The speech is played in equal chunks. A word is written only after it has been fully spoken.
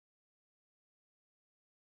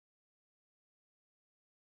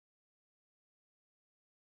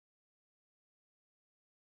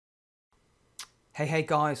Hey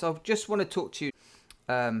guys, I just want to talk to you.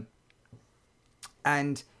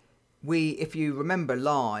 And if you remember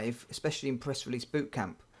live, especially in Press Release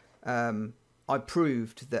Bootcamp, I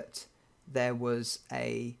proved that there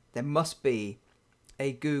must be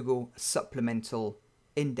a Google supplemental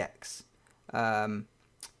index.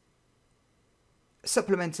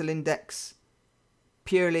 Supplemental index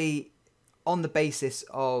purely on the basis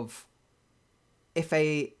of if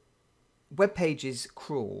a web page is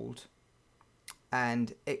crawled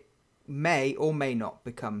and it may or may not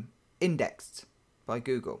become indexed by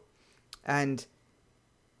Google. And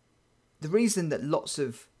the reason that lots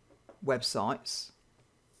of websites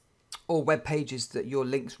or web pages that your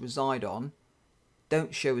links reside on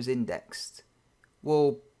don't show as indexed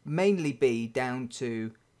will mainly be down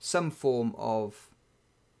to some form of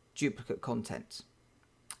duplicate content.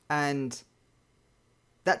 And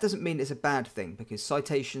that doesn't mean it's a bad thing, because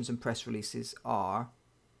citations and press releases are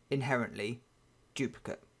inherently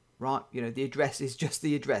duplicate, right? You know, the address is just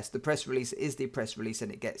the address. The press release is the press release,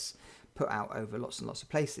 and it gets put out over lots and lots of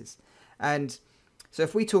places. And so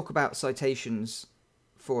if we talk about citations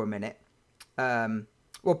for a minute, well,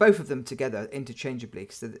 both of them together interchangeably,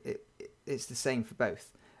 because it's the same for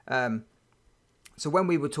both. So when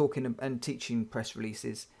we were talking and teaching press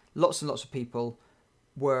releases, lots and lots of people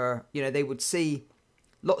were, you know, they would see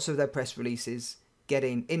lots of their press releases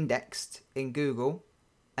getting indexed in Google,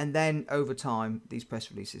 and then over time these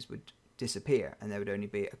press releases would disappear and there would only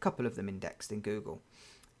be a couple of them indexed in Google.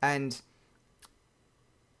 And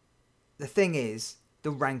the thing is,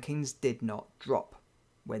 the rankings did not drop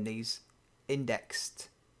when these indexed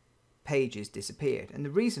pages disappeared. And the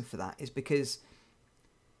reason for that is because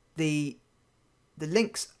the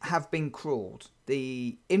links have been crawled.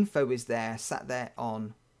 The info is there, sat there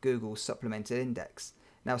on Google's supplemental index.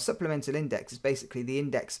 Now, supplemental index is basically the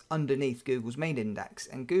index underneath Google's main index,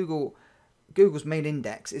 and Google's main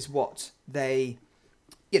index is what they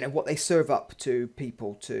serve up to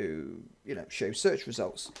people to, show search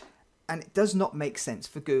results. And it does not make sense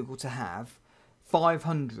for Google to have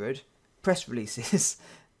 500 press releases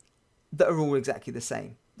that are all exactly the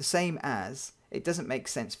same. The same as it doesn't make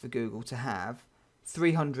sense for Google to have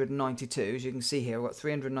 392, as you can see here, I've got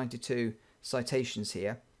 392 citations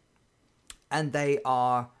here, and they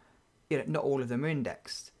are, not all of them are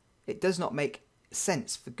indexed. It does not make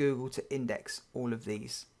sense for Google to index all of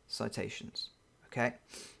these citations. Okay,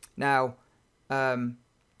 now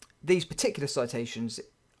these particular citations,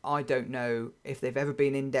 I don't know if they've ever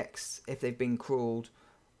been indexed, if they've been crawled,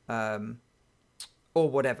 or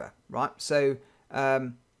whatever, right? So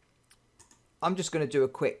I'm just going to do a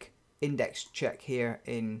quick index check here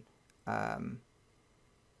in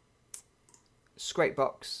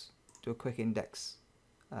Scrapebox. Do a quick index.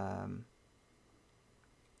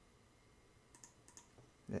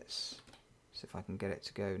 Let's see if I can get it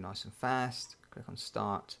to go nice and fast. Click on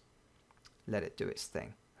start, let it do its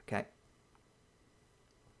thing. Okay.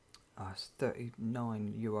 It's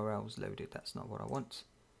 39 URLs loaded. That's not what I want.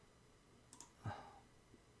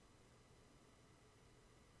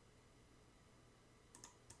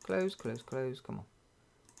 Close, close, close. Come on.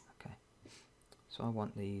 Okay. So I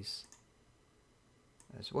want these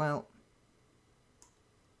as well.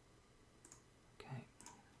 Okay.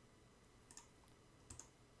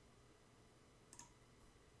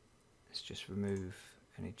 Let's just remove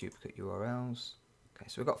any duplicate URLs. Okay,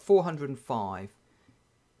 so we've got 405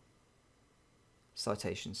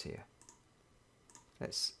 citations here.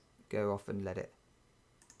 Let's go off and let it.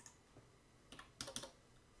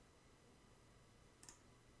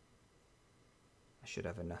 I should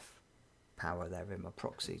have enough power there in my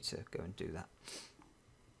proxy to go and do that.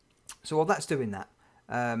 So while that's doing that,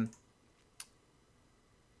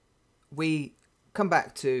 we come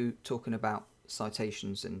back to talking about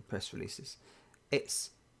citations and press releases.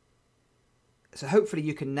 So hopefully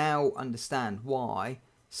you can now understand why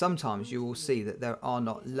sometimes you will see that there are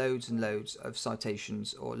not loads and loads of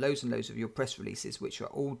citations or loads and loads of your press releases which are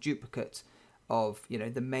all duplicate of,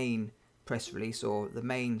 the main press release or the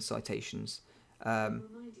main citations.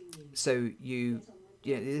 So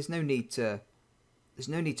there's no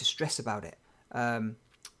need to stress about it.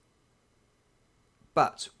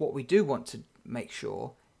 But what we do want to make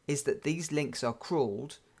sure is that these links are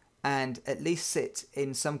crawled and at least sit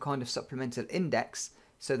in some kind of supplemental index,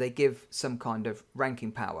 so they give some kind of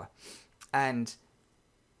ranking power. And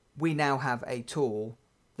we now have a tool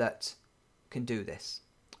that can do this.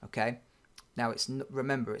 Okay. Now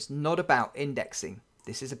remember, it's not about indexing.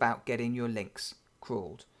 This is about getting your links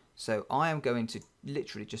crawled. So I am going to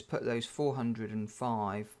literally just put those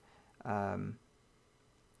 405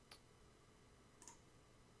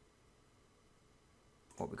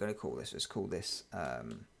 what we're going to call this. Let's call this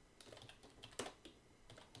bloody.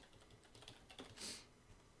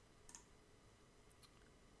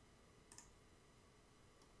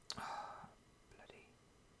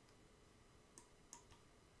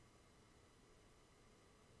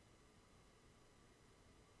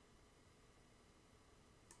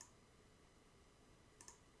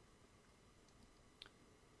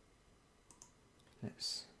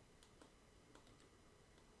 Let's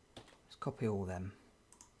copy all them.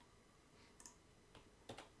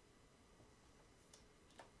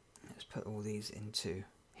 Let's put all these into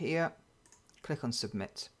here. Click on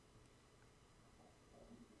submit.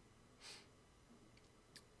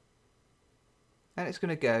 And it's going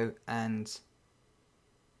to go, and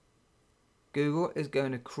Google is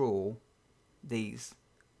going to crawl these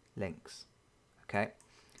links. Okay.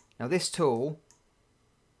 Now this tool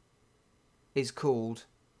is called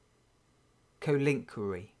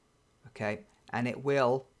CoLinkRI. Okay, and it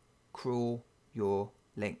will crawl your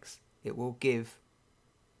links. It will give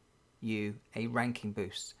you a ranking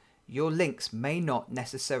boost. Your links may not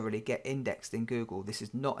necessarily get indexed in Google. This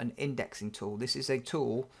is not an indexing tool. This is a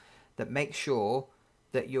tool that makes sure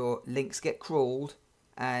that your links get crawled,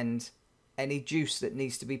 and any juice that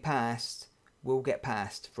needs to be passed will get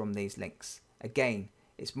passed from these links. Again,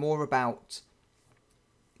 it's more about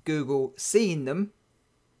Google seeing them,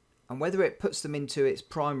 and whether it puts them into its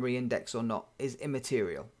primary index or not is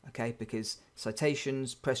immaterial, okay? Because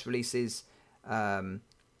citations, press releases, Web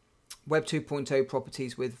 2.0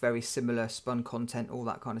 properties with very similar spun content, all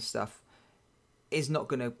that kind of stuff, it's not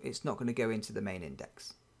gonna go into the main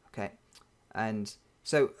index, okay? And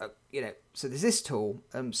so so there's this tool.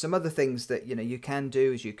 Some other things that you can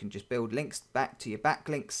do is you can just build links back to your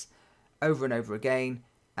backlinks over and over again,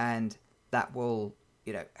 and that will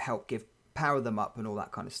help power them up and all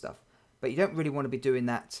that kind of stuff. But you don't really want to be doing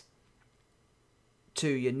that to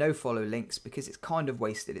your no-follow links, because it's kind of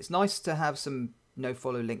wasted. It's nice to have some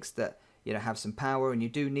no-follow links that have some power, and you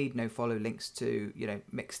do need no-follow links to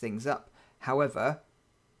mix things up. However,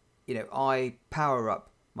 I power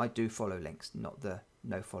up my do-follow links, not the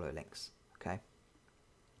no-follow links. Okay.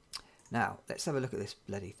 Now let's have a look at this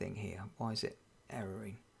bloody thing here. Why is it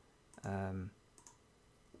erroring?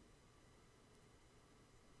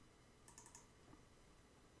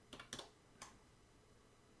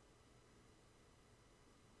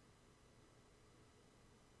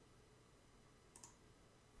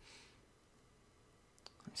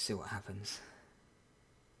 Let's see what happens.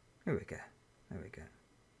 Here we go. There we go.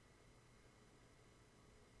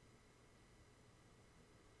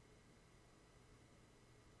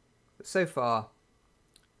 But so far,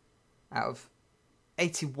 out of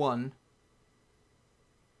 81,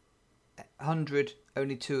 100,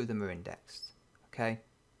 only 2 of them are indexed. Okay,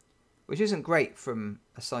 which isn't great from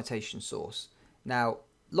a citation source. Now,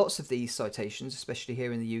 lots of these citations, especially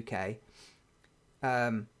here in the UK,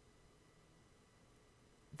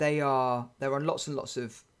 they're on lots and lots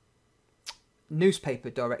of newspaper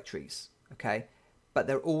directories, okay? But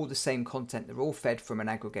they're all the same content. They're all fed from an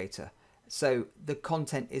aggregator. So the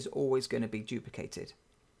content is always going to be duplicated.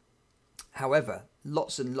 However,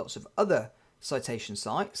 lots and lots of other citation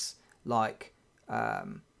sites, like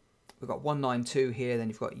we've got 192 here, then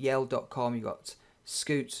you've got Yale.com, you've got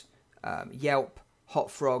Scoot, Yelp,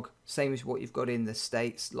 Hotfrog, same as what you've got in the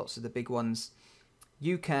States, lots of the big ones.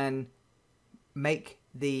 You can make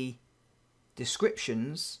the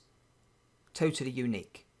descriptions totally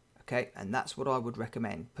unique, okay? And that's what I would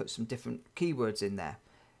recommend. Put some different keywords in there,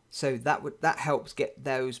 so that helps get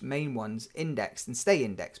those main ones indexed and stay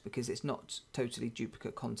indexed, because it's not totally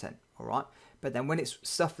duplicate content. All right, but then when it's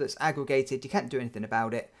stuff that's aggregated, you can't do anything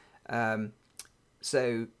about it.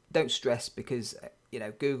 So don't stress, because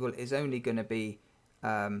Google is only going to be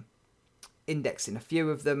indexing a few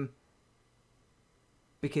of them,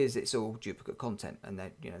 because it's all duplicate content, and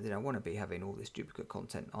they don't want to be having all this duplicate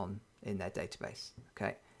content in their database.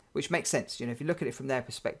 Okay, which makes sense. If you look at it from their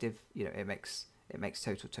perspective, it makes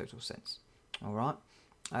total sense. All right.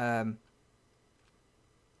 I'm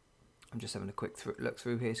just having a quick look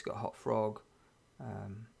through here. It's got Hot Frog.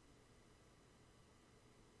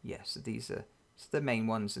 So these are the main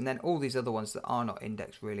ones, and then all these other ones that are not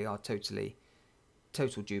indexed really are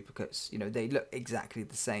total duplicates. They look exactly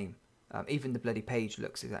the same. Even the bloody page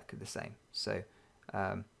looks exactly the same. So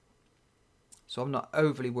so I'm not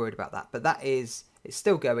overly worried about that. But it's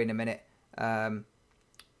still going a minute. But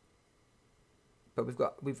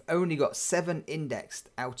we've only got 7 indexed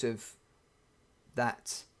out of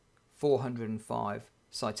that 405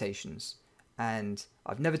 citations, and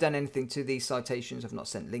I've never done anything to these citations. I've not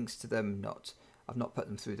sent links to them. I've not put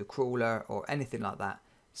them through the crawler or anything like that.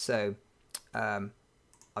 So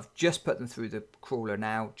I've just put them through the crawler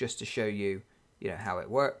now just to show you, how it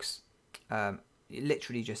works. You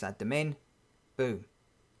literally just add them in. Boom.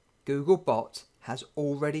 Googlebot has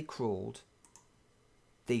already crawled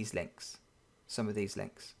these links, some of these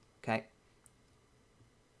links, okay?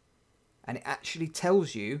 And it actually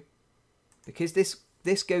tells you, because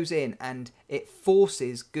this goes in and it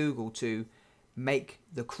forces Google to make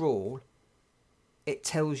the crawl, it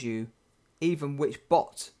tells you even which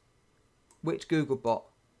Google bot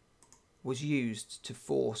was used to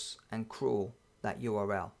force and crawl that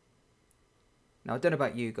URL. Now, I don't know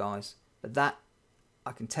about you guys, but that,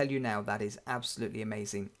 I can tell you now, that is absolutely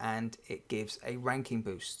amazing, and it gives a ranking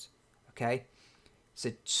boost, okay?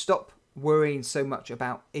 So stop worrying so much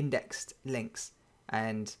about indexed links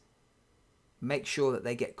and make sure that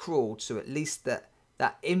they get crawled, so at least that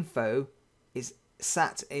info is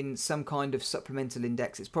sat in some kind of supplemental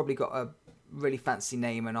index. It's probably got a really fancy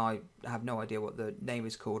name, and I have no idea what the name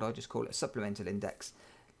is called. I just call it a supplemental index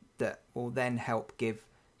that will then help give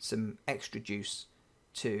some extra juice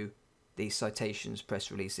to these citations,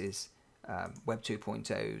 press releases, Web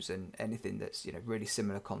 2.0s, and anything that's really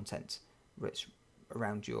similar content rich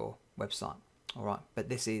around your website. All right, but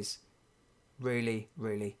this is really,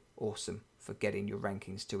 really awesome for getting your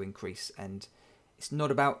rankings to increase. And it's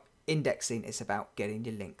not about indexing, it's about getting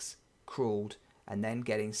your links crawled and then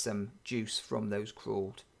getting some juice from those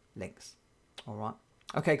crawled links. All right,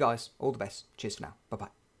 okay guys, all the best. Cheers for now. Bye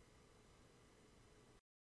bye.